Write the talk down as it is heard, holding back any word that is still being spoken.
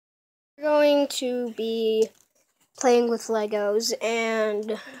We're going to be playing with Legos,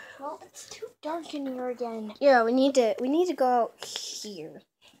 and well, it's too dark in here again. Yeah, we need to go out here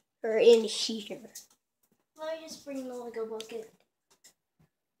or in here. Let me just bring the Lego bucket.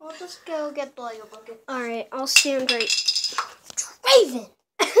 I'll just go get the Lego bucket. All right, I'll stand right. Raven.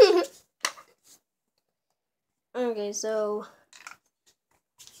 Okay, so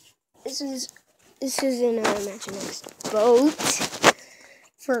this is an Imaginext boat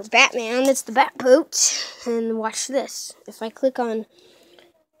for Batman. It's the Bat boat, and watch this. If I click on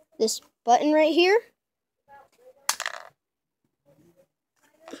this button right here,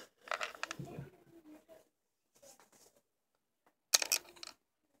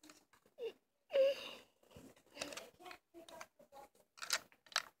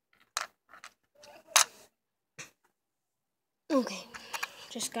 okay,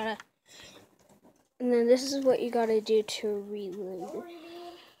 just gotta. And then this is what you gotta do to reload.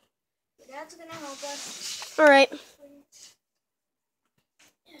 Dad's gonna help us. All right.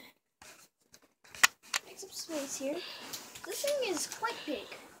 Make some space here. This thing is quite big.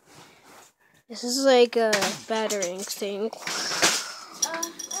 This is like a battering thing. I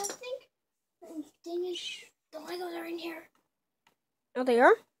think the Legos are in here. Oh, they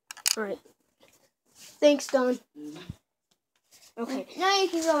are? All right. Thanks, Don. Okay. Now you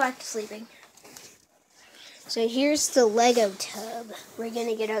can go back to sleeping. So here's the Lego tub. We're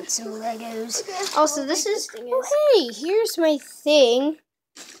gonna get out some Legos. Okay. Also, this is. Oh, hey, here's my thing.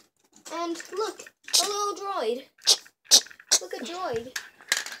 And look, a little droid. Look, a droid.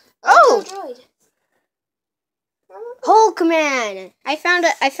 Oh, droid. Hulkman! I found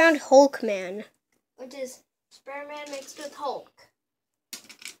Hulkman. Which is Spider-Man mixed with Hulk.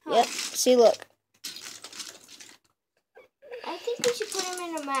 Huh. Yep. See, look. I think we should put him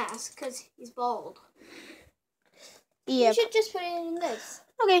in a mask because he's bald. Yeah. We should just put it in this.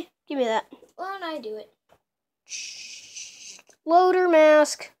 Okay, give me that. Why don't I do it? Loader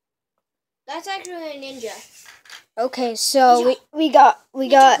mask. That's actually a ninja. Okay, so we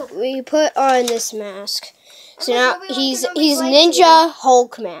put on this mask. So now he's Ninja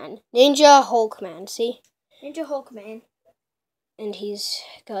Hulkman. Ninja Hulkman, see? Ninja Hulkman. And he's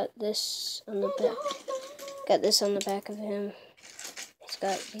got this on the back. Got this on the back of him. He's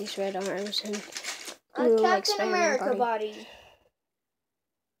got these red arms and Captain America body.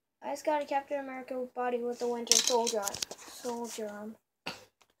 I just got a Captain America body with a Winter Soldier arm.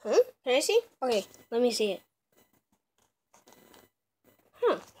 Huh? Can I see? Okay, let me see it.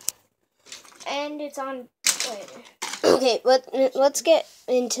 Huh. And it's on. Wait. Okay, let's get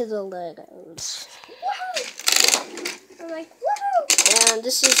into the Legos. Woohoo! I'm like, woohoo! And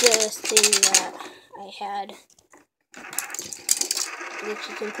this is the thing that I had. Like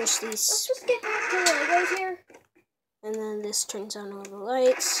you can push these. Let's just get back to the Legos here. And then this turns on all the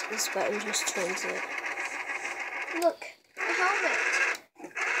lights. This button just turns it. Look, a helmet.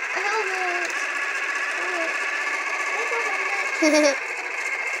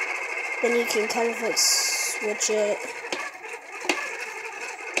 Then you can kind of like switch it.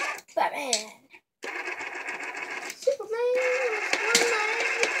 Batman. Superman.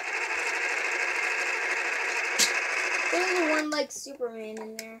 There's one like Superman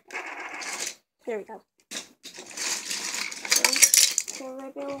in there. There we go.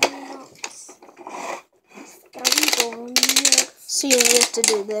 So you have to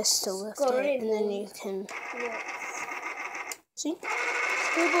do this to lift it, and then you can see.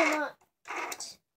 Scribble nuts.